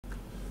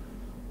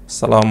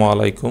Assalamu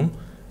alaikum.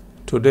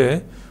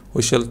 Today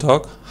we shall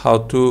talk how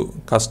to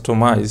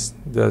customize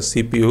the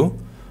CPU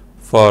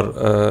for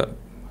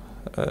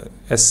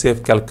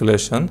SCF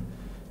calculation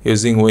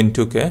using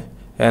WIEN2k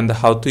and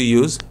how to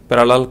use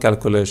parallel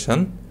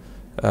calculation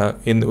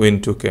in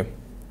WIEN2k.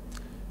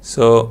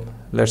 So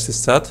let's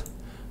start.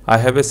 I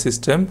have a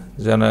system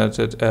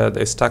generated,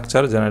 the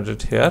structure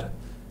generated here.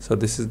 So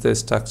this is the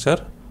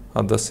structure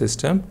of the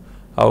system.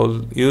 I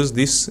will use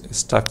this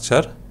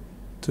structure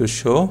to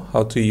show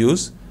how to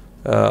use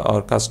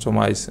or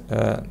customize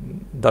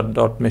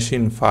the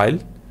 .machine file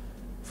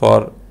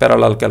for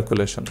parallel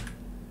calculation.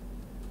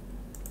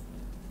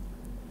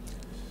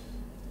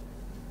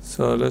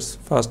 So let's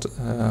first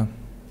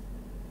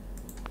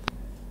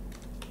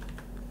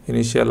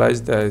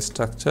initialize the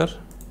structure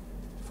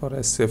for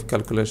SCF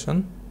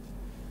calculation.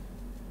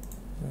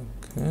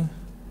 Okay,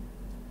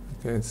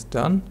 it's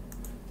done.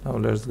 Now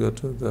let's go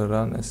to the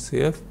run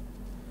SCF.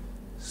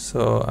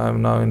 So I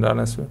am now in run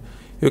SCF.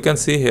 You can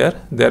see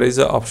here there is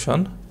an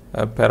option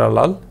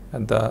parallel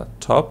at the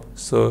top.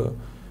 So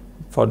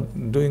for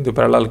doing the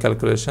parallel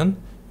calculation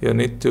you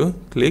need to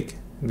click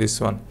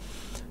this one.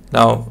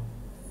 Now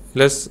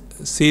let's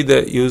see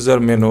the user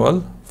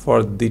manual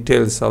for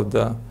details of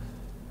the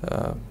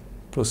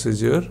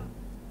procedure.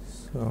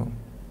 So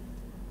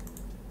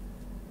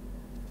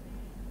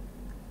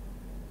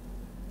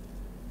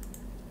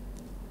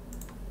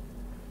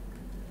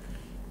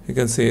you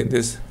can see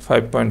this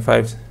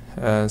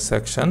 5.5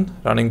 section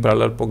running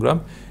parallel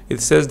program. It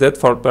says that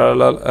for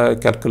parallel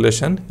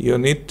calculation you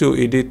need to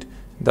edit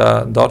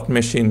the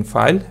 .machine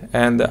file,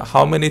 and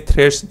how many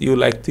threads you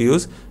like to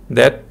use,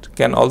 that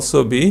can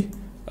also be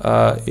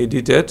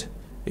edited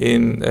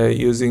in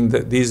using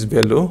this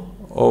value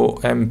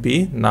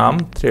OMP NUM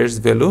THREADS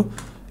value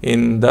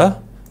in the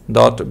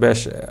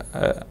 .bash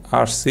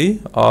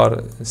rc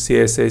or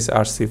csh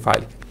rc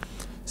file.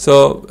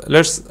 So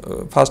let's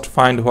first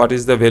find what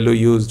is the value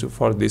used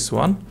for this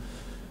one.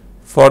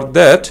 For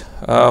that,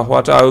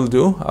 what I will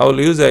do, I will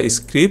use a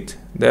script.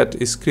 That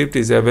script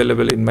is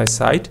available in my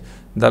site.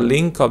 The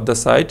link of the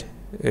site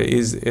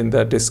is in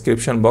the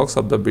description box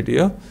of the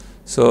video.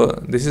 So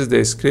this is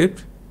the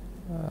script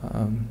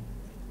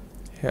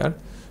here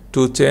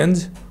to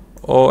change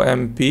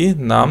OMP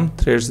NUM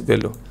THREADS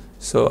value.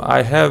 So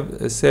I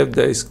have saved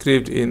the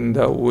script in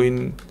the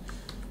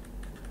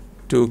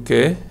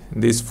WIEN2k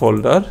this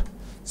folder.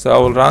 So I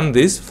will run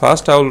this.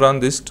 First I will run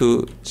this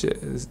to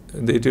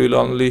it will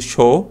only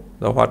show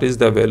what is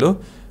the value.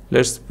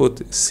 Let's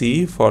put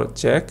C for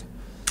check.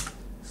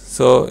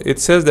 So it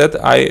says that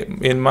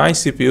in my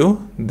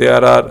CPU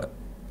there are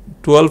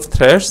 12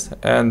 threads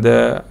and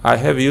I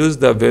have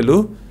used the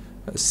value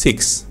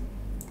 6.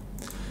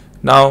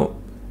 Now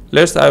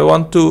I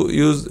want to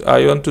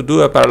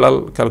do a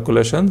parallel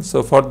calculation.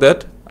 So for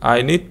that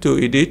I need to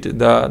edit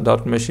the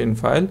 .machine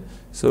file.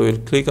 So we'll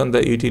click on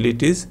the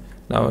utilities.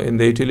 Now in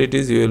the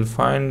utilities you will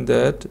find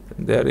that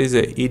there is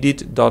a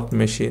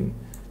edit.machine.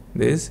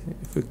 This,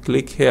 if you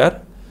click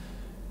here,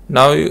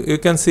 now you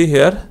can see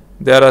here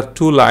there are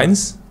 2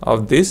 lines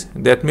of this.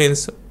 That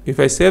means if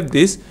I save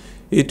this,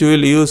 it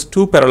will use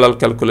 2 parallel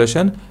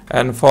calculation,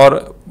 and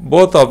for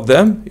both of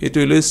them it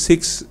will use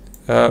 6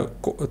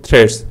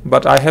 threads,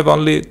 but I have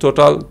only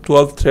total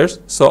 12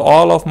 threads, so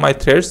all of my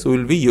threads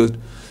will be used.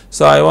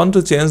 So I want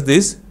to change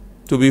this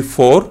to be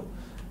 4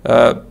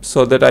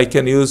 so that I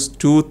can use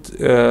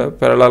 2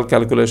 parallel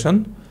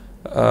calculation,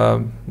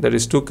 that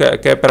is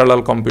 2k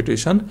parallel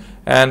computation,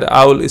 and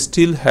I will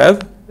still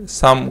have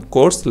some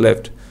codes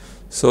left.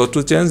 So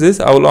to change this,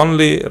 I will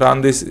only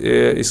run this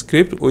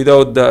script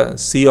without the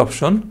C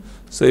option.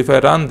 So if I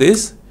run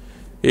this,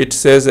 it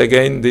says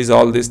again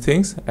all these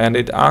things, and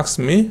it asks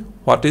me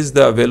what is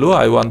the value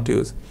I want to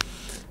use.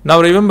 Now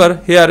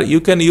remember, here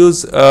you can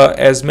use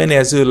as many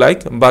as you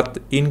like, but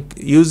in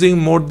using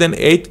more than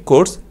 8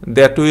 cores,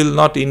 that will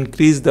not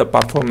increase the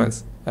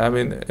performance. I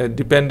mean,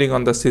 depending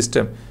on the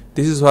system.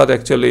 This is what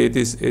actually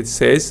it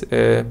says.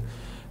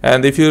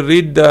 And if you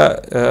read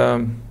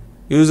the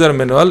user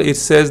manual, it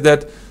says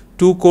that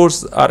 2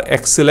 cores are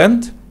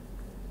excellent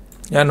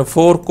and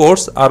 4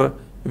 cores are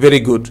very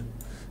good.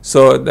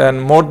 So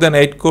then more than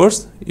 8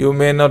 cores, you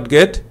may not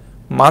get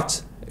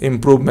much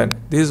improvement.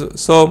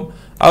 So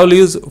I will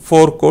use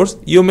 4 cores.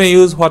 You may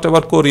use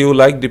whatever core you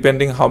like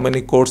depending how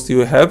many cores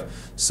you have.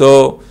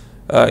 So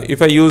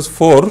if I use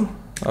 4,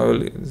 I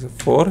will use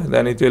 4,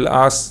 then it will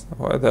ask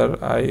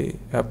whether I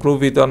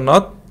approve it or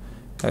not.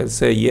 I'll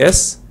say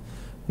yes.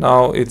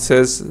 Now it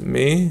says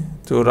me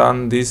to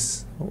run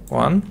this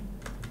one,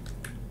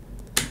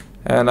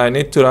 and I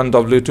need to run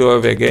W2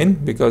 wave again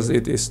because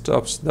it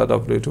stops the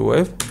W2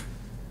 wave.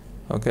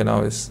 Okay,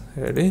 now it's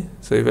ready.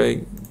 So if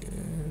I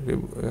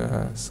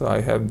so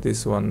I have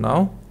this one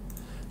now.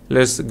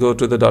 Let's go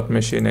to the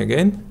 .machine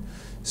again.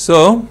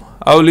 So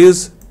I will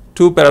use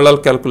 2 parallel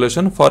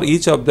calculation. For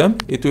each of them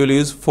it will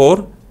use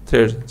 4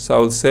 threads. So I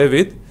will save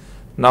it.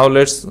 Now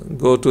let's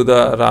go to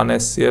the run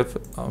SCF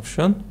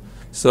option.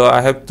 So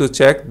I have to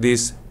check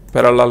this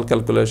parallel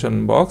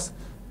calculation box.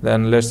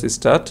 Then let's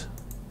start.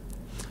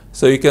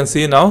 So you can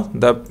see now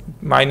the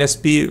minus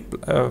P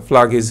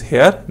flag is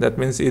here. That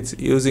means it's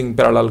using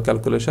parallel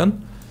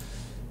calculation.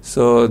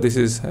 So this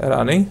is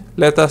running.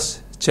 Let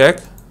us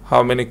check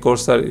how many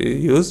cores are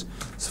used.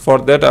 So for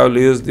that I will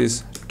use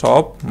this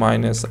top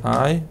minus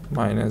I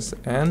minus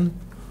n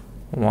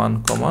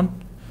 1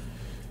 common.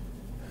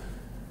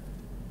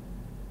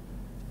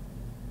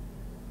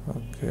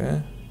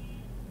 Okay,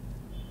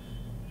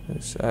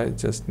 yes, I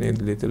just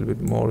need little bit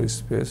more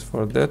space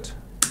for that.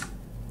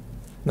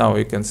 Now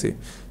we can see.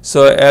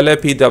 So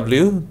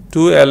LAPW, 2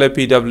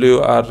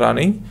 LAPW are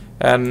running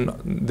and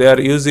they are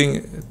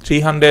using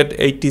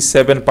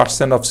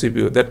 387% of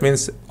CPU. That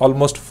means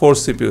almost 4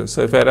 CPU.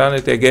 So if I run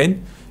it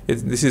again,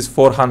 this is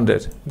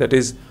 400. That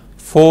is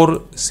 4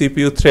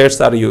 CPU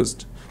threads are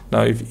used.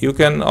 Now if you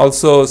can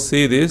also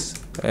see this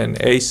and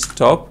H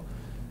stop.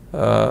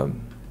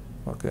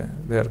 Okay,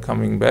 they are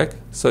coming back.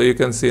 So you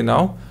can see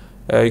now.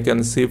 You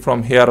can see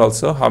from here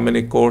also how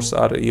many cores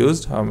are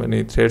used, how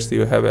many threads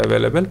you have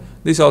available.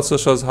 This also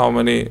shows how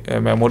many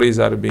memories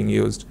are being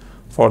used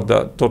for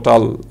the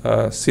total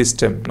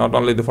system, not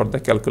only for the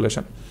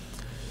calculation.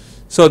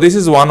 So this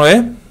is one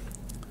way.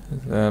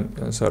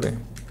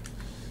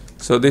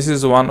 So this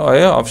is one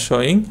way of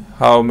showing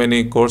how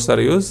many cores are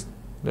used.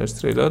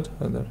 Let's reload.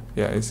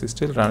 Yeah, it's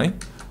still running.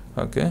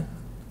 Okay.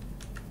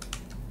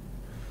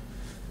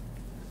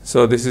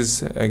 So this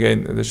is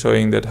again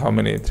showing that how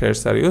many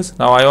threads are used.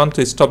 Now I want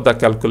to stop the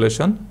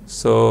calculation.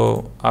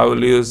 So I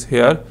will use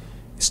here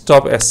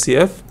stop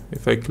SCF.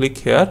 If I click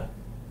here,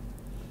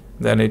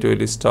 then it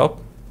will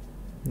stop.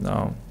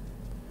 Now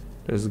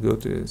let's go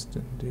to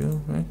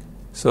studio. Right?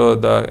 So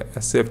the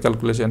SCF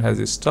calculation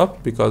has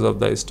stopped because of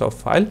the stop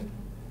file.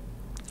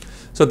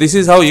 So this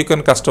is how you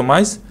can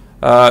customize.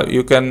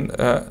 You can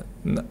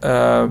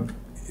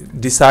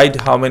decide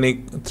how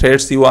many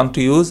threads you want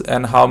to use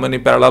and how many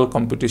parallel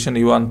computation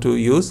you want to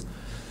use,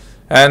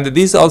 and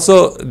this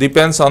also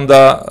depends on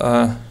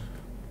the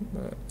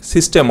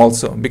system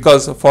also,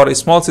 because for a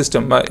small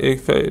system,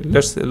 if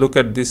let's look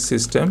at this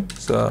system.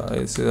 So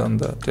it's on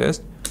the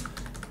test.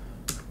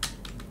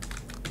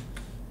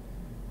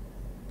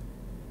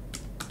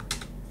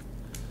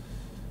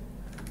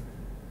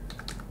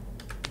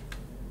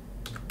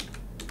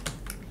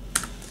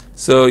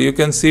 So you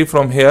can see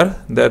from here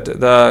that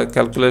the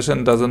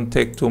calculation doesn't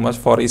take too much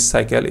for each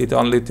cycle. It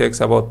only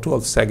takes about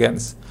 12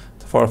 seconds.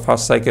 For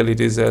first cycle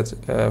it is at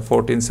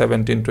 14,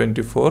 17,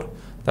 24.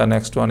 The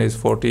next one is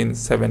 14,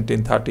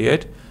 17,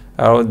 38.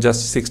 Or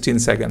just 16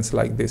 seconds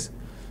like this.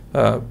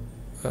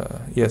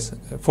 Yes,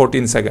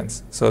 14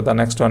 seconds. So the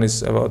next one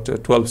is about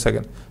 12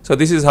 seconds. So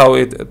this is how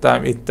it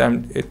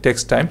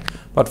takes time.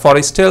 But for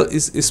a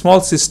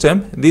small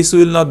system, this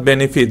will not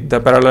benefit.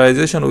 The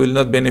parallelization will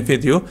not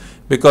benefit you,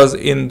 because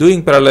in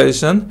doing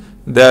parallelization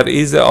there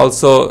is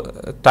also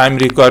time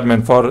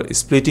requirement for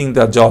splitting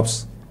the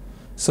jobs.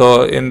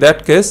 So in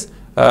that case,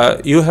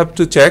 you have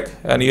to check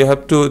and you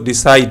have to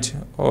decide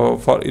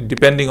for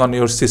depending on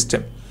your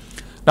system.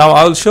 Now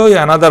I will show you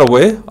another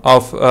way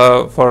of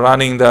for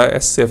running the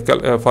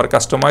SCF for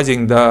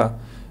customizing the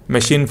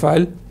machine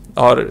file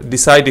or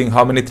deciding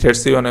how many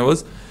threads you want to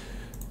use.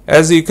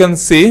 As you can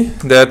see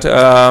that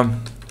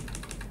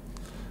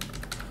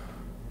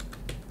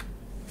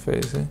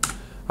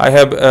I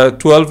have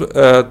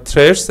 12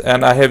 threads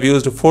and I have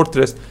used 4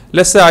 threads.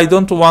 Let's say I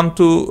don't want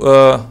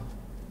to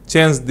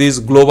change this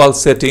global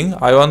setting.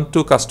 I want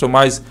to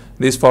customize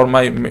this for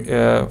my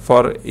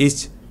for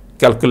each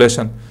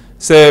calculation.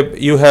 Say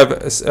you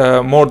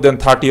have more than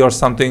 30 or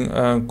something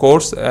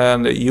cores,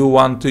 and you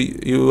want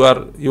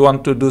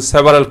to do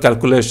several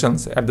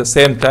calculations at the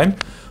same time.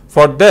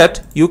 For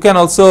that, you can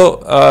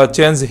also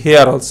change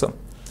here also.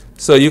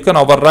 So you can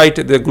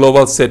overwrite the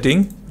global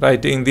setting,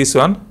 writing this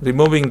one,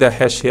 removing the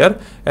hash here,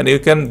 and you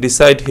can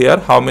decide here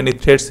how many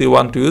threads you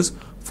want to use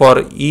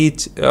for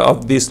each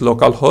of these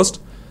localhost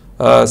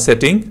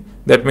setting.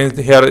 That means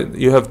here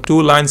you have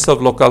 2 lines of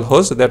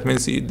localhost. That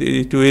means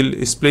it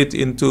will split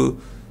into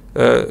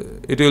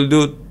it will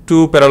do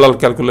 2 parallel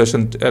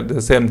calculations at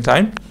the same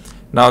time.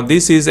 Now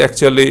this is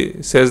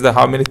actually says the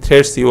how many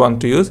threads you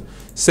want to use.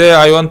 Say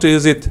I want to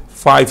use it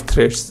 5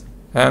 threads,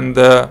 and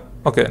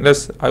okay,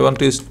 I want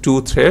to use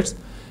 2 threads,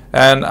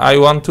 and I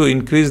want to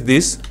increase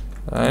this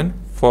and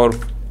for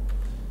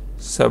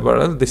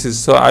several. This is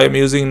so I am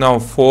using now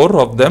 4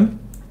 of them,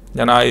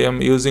 and I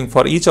am using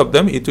for each of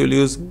them it will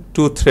use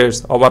 2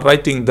 threads,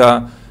 overwriting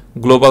the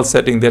global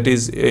setting that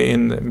is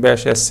in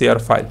bash scr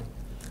file.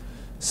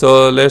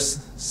 So let's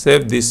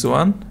save this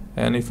one,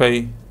 and if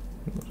I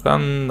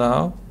run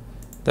now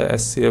the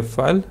SCF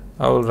file,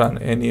 I will run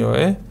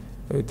anyway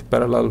with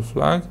parallel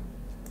flag.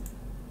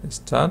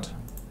 Start.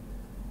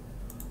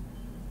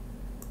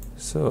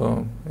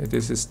 So it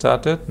is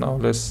started. Now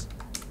let's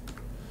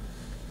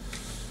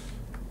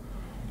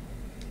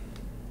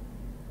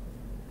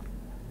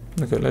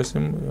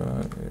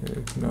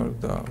ignore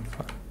the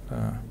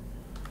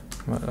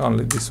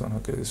only this one.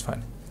 Okay, it's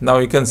fine. Now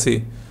you can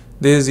see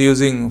this is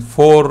using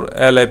 4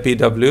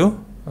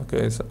 LAPW.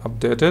 Okay, it's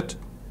updated.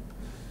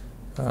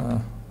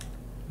 I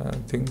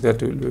think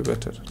that will be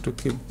better to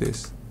keep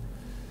this.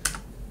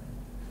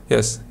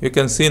 Yes, you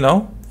can see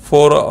now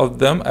 4 of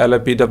them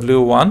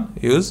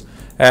LPW1 used,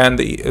 and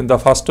the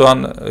first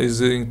one is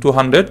using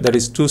 200, that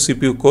is 2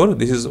 CPU core.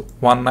 This is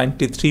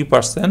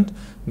 193%,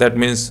 that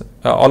means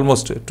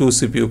almost 2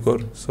 CPU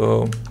core.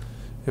 So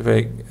if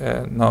I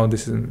now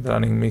this is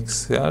running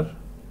mix here.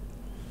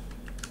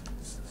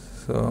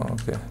 So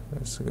okay,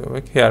 let's go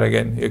back here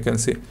again. You can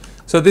see.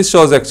 So this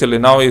shows actually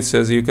now it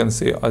says, you can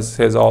see it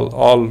says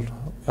all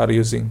are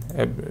using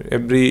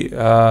every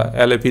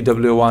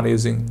LPW1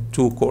 using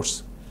 2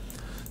 cores.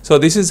 So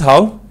this is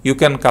how you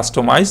can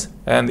customize,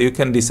 and you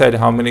can decide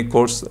how many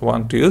cores you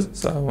want to use.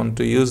 So I want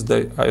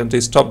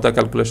to stop the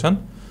calculation.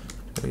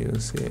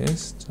 Use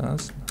yes,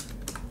 just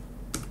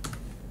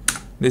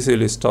this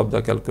will stop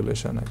the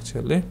calculation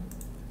actually.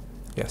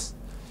 Yes.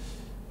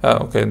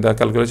 Okay, the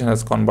calculation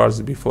has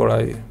converged before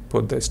I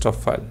put the stop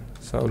file.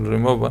 So I will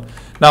remove one.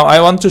 Now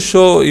I want to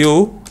show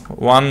you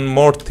one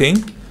more thing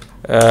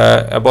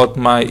about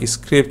my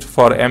script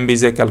for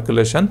MBJ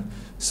calculation.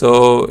 So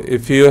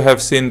if you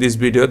have seen this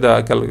video,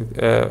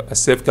 the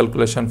safe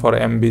calculation for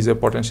MBJ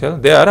potential,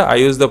 there I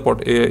use the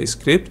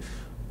script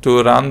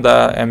to run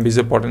the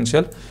MBJ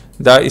potential.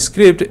 The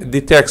script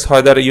detects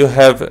whether you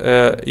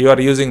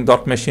are using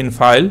 .machine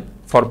file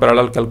for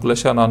parallel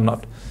calculation or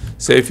not.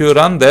 So if you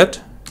run that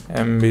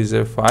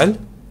MBJ file,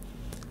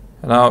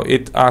 now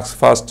it asks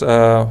first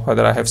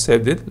whether I have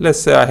saved it.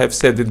 Let's say I have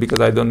saved it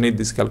because I don't need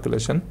this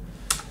calculation.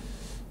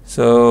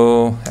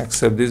 So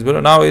accept this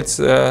below. Now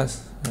it's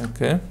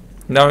okay.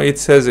 Now it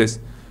says this: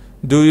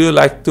 do you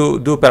like to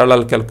do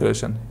parallel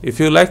calculation? If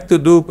you like to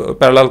do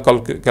parallel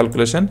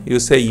calculation, you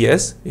say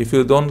yes. If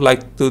you don't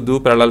like to do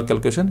parallel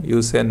calculation,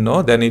 you say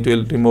no. Then it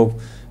will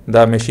remove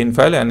the machine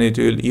file, and it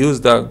will use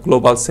the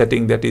global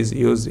setting that is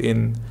used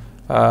in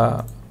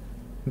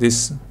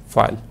this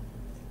file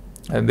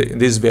and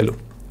this value.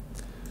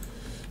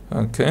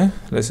 Okay,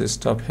 let's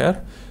stop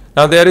here.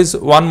 Now there is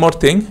one more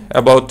thing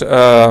about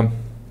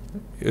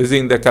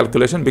using the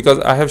calculation, because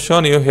I have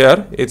shown you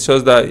here. It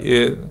shows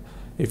the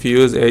if you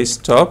use a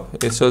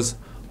stop, it shows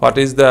what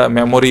is the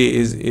memory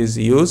is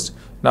used.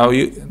 Now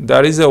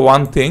there is a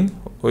one thing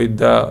with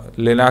the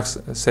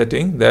Linux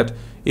setting that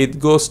it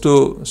goes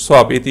to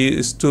swap. It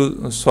is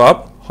to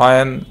swap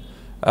when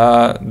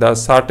the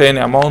certain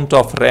amount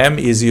of RAM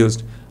is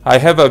used. I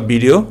have a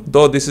video,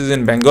 though this is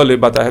in Bengali,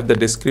 but I have the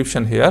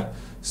description here.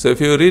 So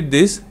if you read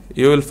this,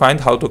 you will find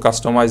how to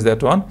customize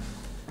that one.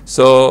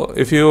 So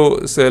if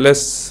you say,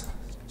 let's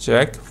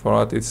check for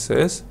what it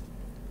says.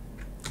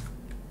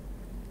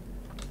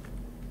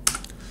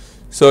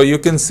 So you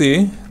can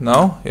see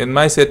now in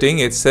my setting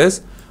it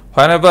says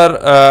whenever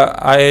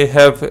I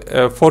have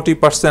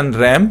 40%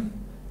 RAM,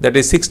 that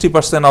is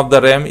 60% of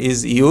the RAM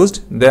is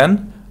used,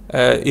 then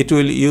it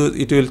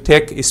will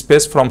take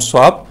space from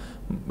swap.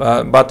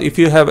 But if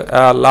you have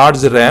a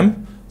large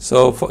RAM,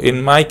 so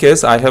in my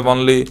case I have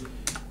only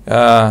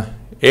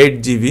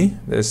 8 GB,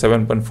 that is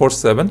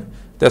 7.47.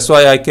 That's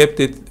why I kept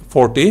it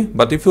 40.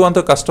 But if you want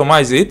to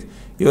customize it,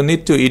 you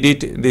need to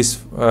edit this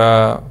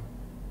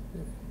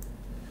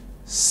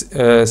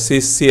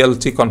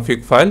CCLT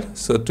config file.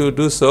 So to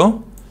do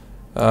so,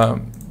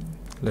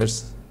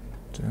 let's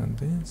turn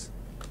this.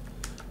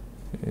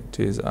 It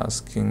is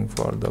asking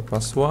for the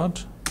password.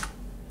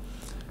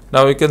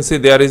 Now you can see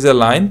there is a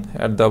line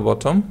at the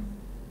bottom.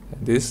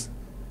 This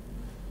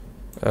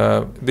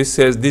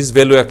says this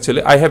value.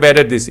 Actually I have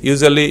added this.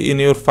 Usually in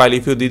your file,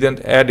 if you didn't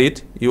add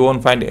it, you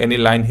won't find any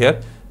line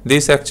here.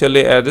 This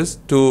actually adds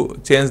to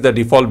change the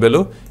default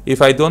value.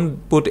 If I don't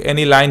put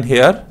any line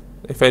here,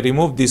 if I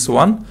remove this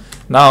one,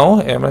 now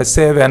if I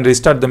save and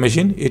restart the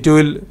machine,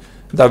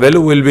 the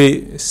value will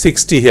be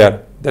 60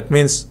 here. That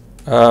means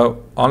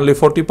only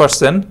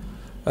 40%.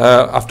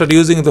 After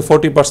using the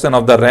 40%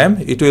 of the RAM,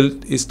 it will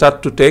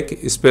start to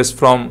take space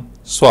from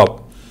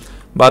swap.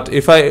 But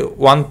if I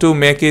want to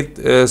make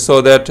it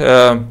so that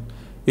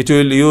it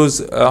will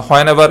use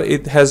whenever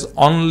it has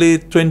only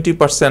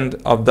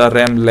 20% of the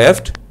RAM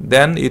left,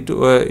 then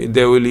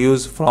they will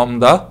use from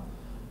the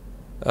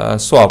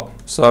swap.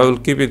 So I will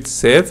keep it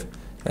safe,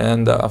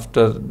 and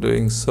after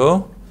doing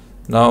so,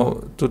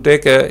 now to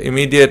take a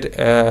immediate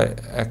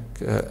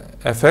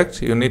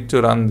effect, you need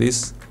to run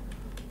this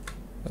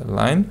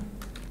line.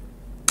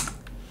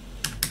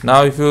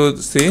 Now if you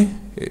see,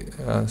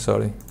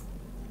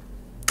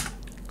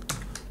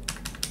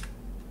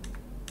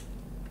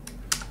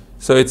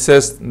 so it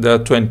says the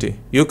 20.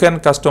 You can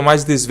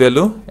customize this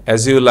value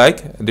as you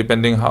like,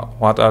 depending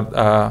what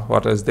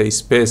is the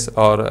space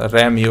or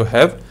RAM you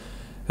have.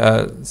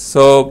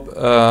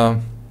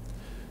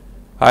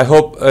 I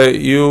hope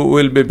you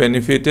will be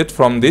benefited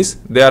from this.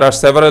 There are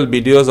several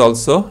videos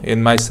also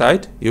in my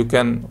site. You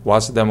can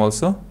watch them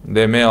also.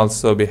 They may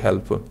also be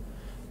helpful.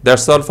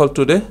 That's all for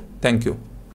today. Thank you.